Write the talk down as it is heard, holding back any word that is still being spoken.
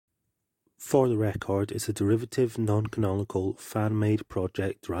For the Record is a derivative, non-canonical, fan-made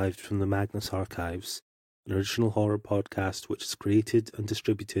project derived from the Magnus Archives, an original horror podcast which is created and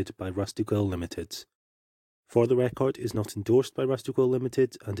distributed by Rusty Quill Limited. For the Record is not endorsed by Rusty Quill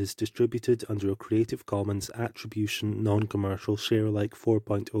Limited and is distributed under a Creative Commons Attribution Non-Commercial Share-alike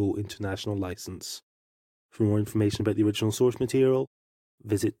 4.0 international license. For more information about the original source material,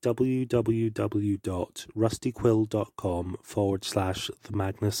 visit www.rustyquill.com/The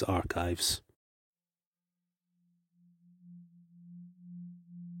Magnus Archives.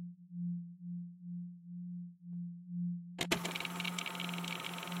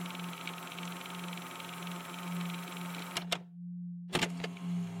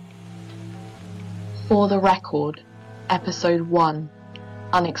 For the Record, Episode 1,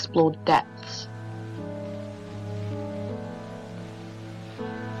 Unexplored Depths.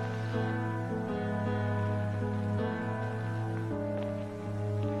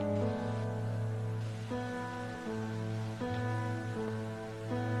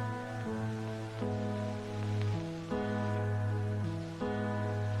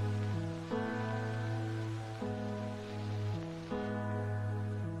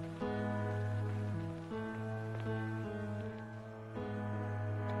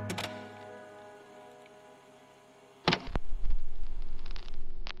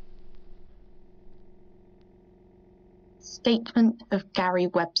 Statement of Gary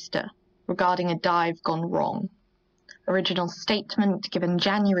Webster regarding a dive gone wrong. Original statement given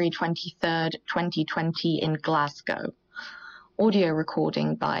January 23rd, 2020 in Glasgow. Audio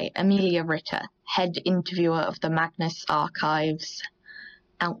recording by Amelia Ritter, head interviewer of the Magnus Archives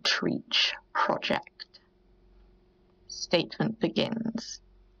Outreach Project. Statement begins.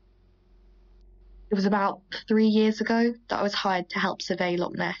 It was about 3 years ago that I was hired to help survey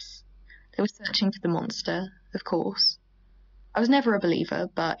Loch Ness. They were searching for the monster, of course. I was never a believer,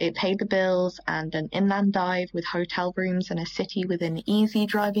 but it paid the bills, and an inland dive with hotel rooms and a city within easy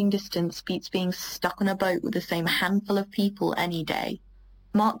driving distance beats being stuck on a boat with the same handful of people any day.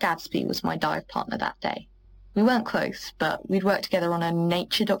 Mark Gadsby was my dive partner that day. We weren't close, but we'd worked together on a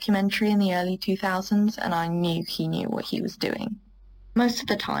nature documentary in the early 2000s, and I knew he knew what he was doing. Most of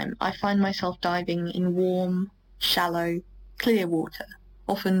the time, I find myself diving in warm, shallow, clear water,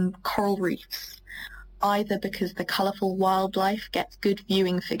 often coral reefs, either because the colourful wildlife gets good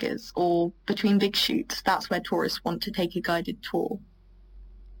viewing figures, or between big shoots, that's where tourists want to take a guided tour.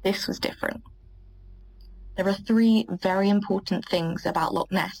 This was different. There are 3 very important things about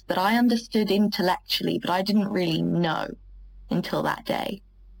Loch Ness that I understood intellectually, but I didn't really know until that day.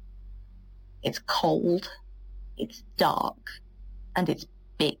 It's cold, it's dark, and it's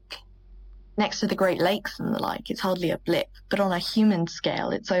big. Next to the Great Lakes and the like, it's hardly a blip, but on a human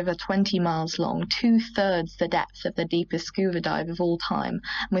scale, it's over 20 miles long, 2/3 the depth of the deepest scuba dive of all time,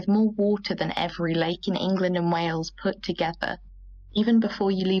 and with more water than every lake in England and Wales put together. Even before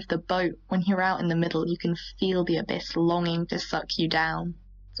you leave the boat, when you're out in the middle, you can feel the abyss longing to suck you down.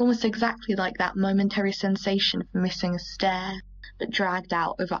 It's almost exactly like that momentary sensation of missing a stair, but dragged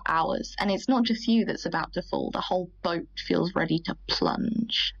out over hours, and it's not just you that's about to fall, the whole boat feels ready to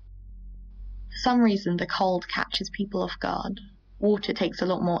plunge. For some reason, the cold catches people off guard. Water takes a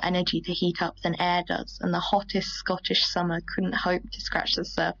lot more energy to heat up than air does, and the hottest Scottish summer couldn't hope to scratch the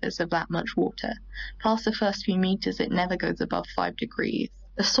surface of that much water. Past the first few meters, it never goes above 5 degrees.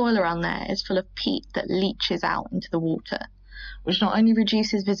 The soil around there is full of peat that leaches out into the water, which not only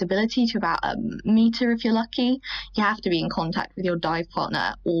reduces visibility to about a meter if you're lucky, you have to be in contact with your dive partner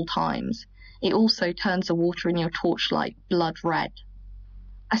at all times. It also turns the water in your torchlight blood red.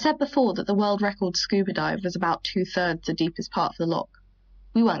 I said before that the world record scuba dive was about 2/3 the deepest part of the loch.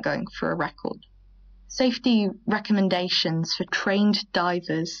 We weren't going for a record. Safety recommendations for trained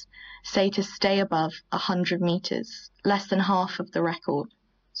divers say to stay above 100 meters, less than half of the record,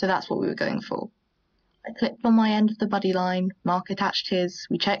 so that's what we were going for. I clipped on my end of the buddy line, Mark attached his,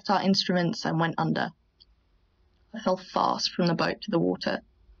 we checked our instruments and went under. I fell fast from the boat to the water.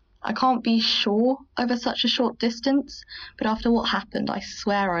 I can't be sure over such a short distance, but after what happened, I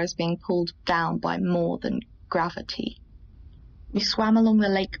swear I was being pulled down by more than gravity. We swam along the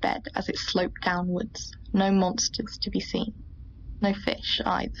lake bed as it sloped downwards. No monsters to be seen. No fish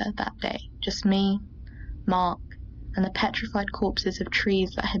either that day. Just me, Mark, and the petrified corpses of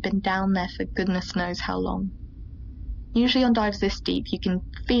trees that had been down there for goodness knows how long. Usually on dives this deep you can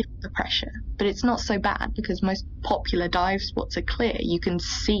feel the pressure, but it's not so bad because most popular dive spots are clear. You can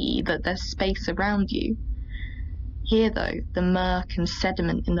see that there's space around you. Here though, the murk and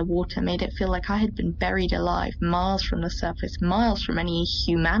sediment in the water made it feel like I had been buried alive, miles from the surface, miles from any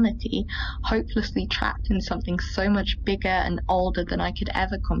humanity, hopelessly trapped in something so much bigger and older than I could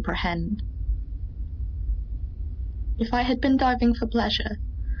ever comprehend. If I had been diving for pleasure,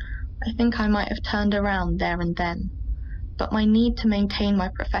 I think I might have turned around there and then, but my need to maintain my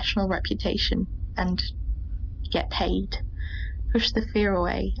professional reputation and get paid pushed the fear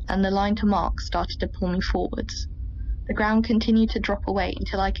away, and the line to Mark started to pull me forwards. The ground continued to drop away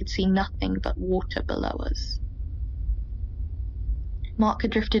until I could see nothing but water below us. Mark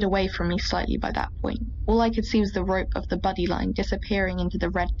had drifted away from me slightly by that point. All I could see was the rope of the buddy line disappearing into the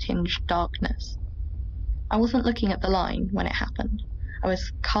red-tinged darkness. I wasn't looking at the line when it happened. I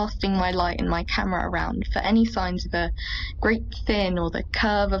was casting my light and my camera around for any signs of a great fin or the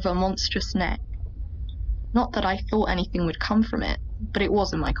curve of a monstrous neck. Not that I thought anything would come from it, but it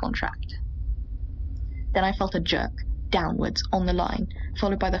was in my contract. Then I felt a jerk, downwards, on the line,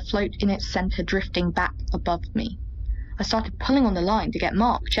 followed by the float in its centre drifting back above me. I started pulling on the line to get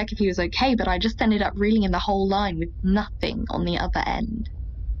Mark, check if he was okay, but I just ended up reeling in the whole line with nothing on the other end.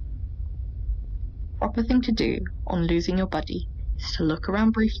 Proper thing to do on losing your buddy is to look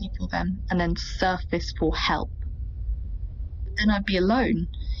around briefly for them and then surface for help. But then I'd be alone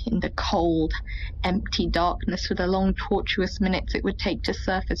in the cold, empty darkness with the long, tortuous minutes it would take to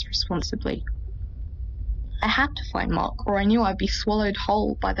surface responsibly. I had to find Mark, or I knew I'd be swallowed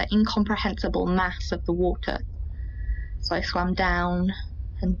whole by the incomprehensible mass of the water. So I swam down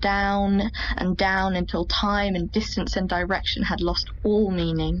and down and down until time and distance and direction had lost all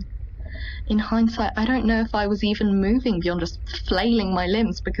meaning. In hindsight, I don't know if I was even moving beyond just flailing my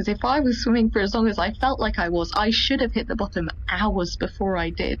limbs, because if I was swimming for as long as I felt like I was, I should have hit the bottom hours before I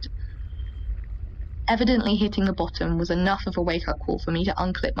did. Evidently hitting the bottom was enough of a wake-up call for me to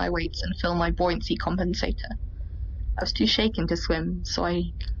unclip my weights and fill my buoyancy compensator. I was too shaken to swim, so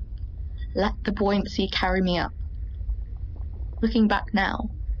I let the buoyancy carry me up. Looking back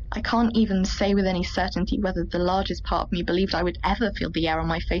now, I can't even say with any certainty whether the largest part of me believed I would ever feel the air on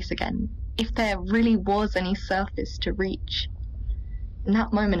my face again, if there really was any surface to reach. In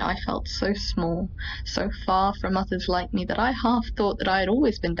that moment I felt so small, so far from others like me, that I half thought that I had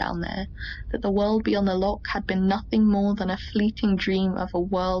always been down there, that the world beyond the lock had been nothing more than a fleeting dream of a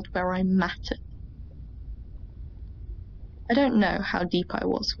world where I mattered. I don't know how deep I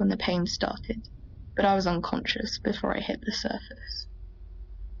was when the pain started, but I was unconscious before I hit the surface.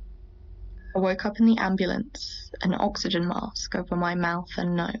 I woke up in the ambulance, an oxygen mask over my mouth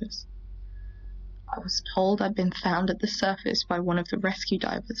and nose. I was told I'd been found at the surface by one of the rescue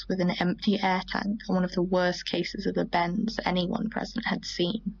divers with an empty air tank and one of the worst cases of the bends anyone present had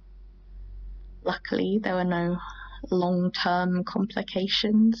seen. Luckily, there were no long-term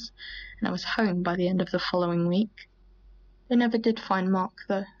complications, and I was home by the end of the following week. They never did find Mark,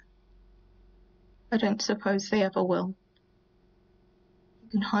 though. I don't suppose they ever will.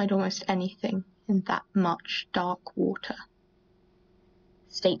 You can hide almost anything in that much dark water.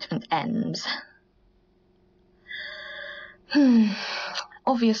 Statement ends.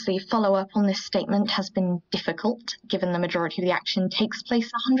 Obviously, follow-up on this statement has been difficult, given the majority of the action takes place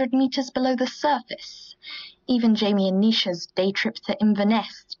 100 metres below the surface. Even Jamie and Nisha's day trip to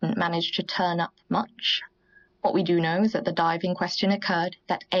Inverness didn't manage to turn up much. What we do know is that the dive in question occurred,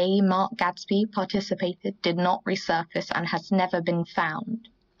 that Mark Gadsby participated, did not resurface, and has never been found.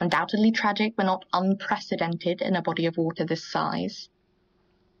 Undoubtedly tragic, but not unprecedented in a body of water this size.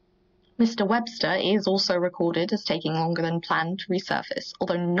 Mr. Webster is also recorded as taking longer than planned to resurface,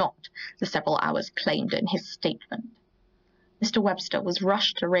 although not the several hours claimed in his statement. Mr. Webster was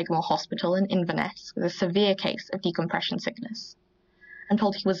rushed to Regmore Hospital in Inverness with a severe case of decompression sickness, and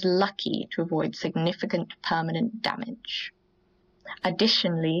told he was lucky to avoid significant permanent damage.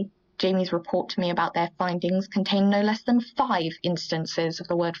 Additionally, Jamie's report to me about their findings contained no less than 5 instances of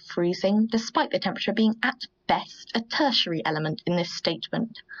the word freezing, despite the temperature being at best a tertiary element in this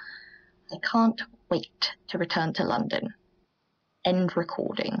statement. I can't wait to return to London. End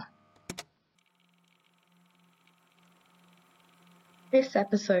recording. This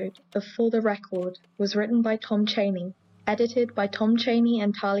episode of For the Record was written by Tom Cheney, edited by Tom Cheney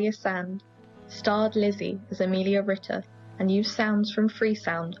and Talia Sand, starred Lizzie as Amelia Ritter, and used sounds from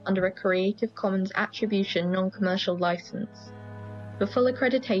Freesound under a Creative Commons Attribution Non-Commercial License. For full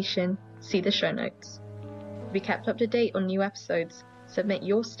accreditation, see the show notes. To be kept up to date on new episodes, submit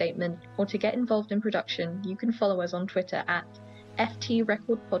your statement, or to get involved in production, you can follow us on Twitter at FT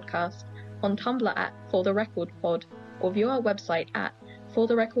Record Podcast, on Tumblr at For the Record Pod, or view our website at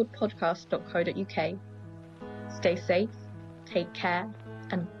fortherecordpodcast.co.uk. Stay safe, take care,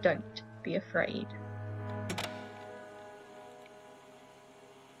 and don't be afraid.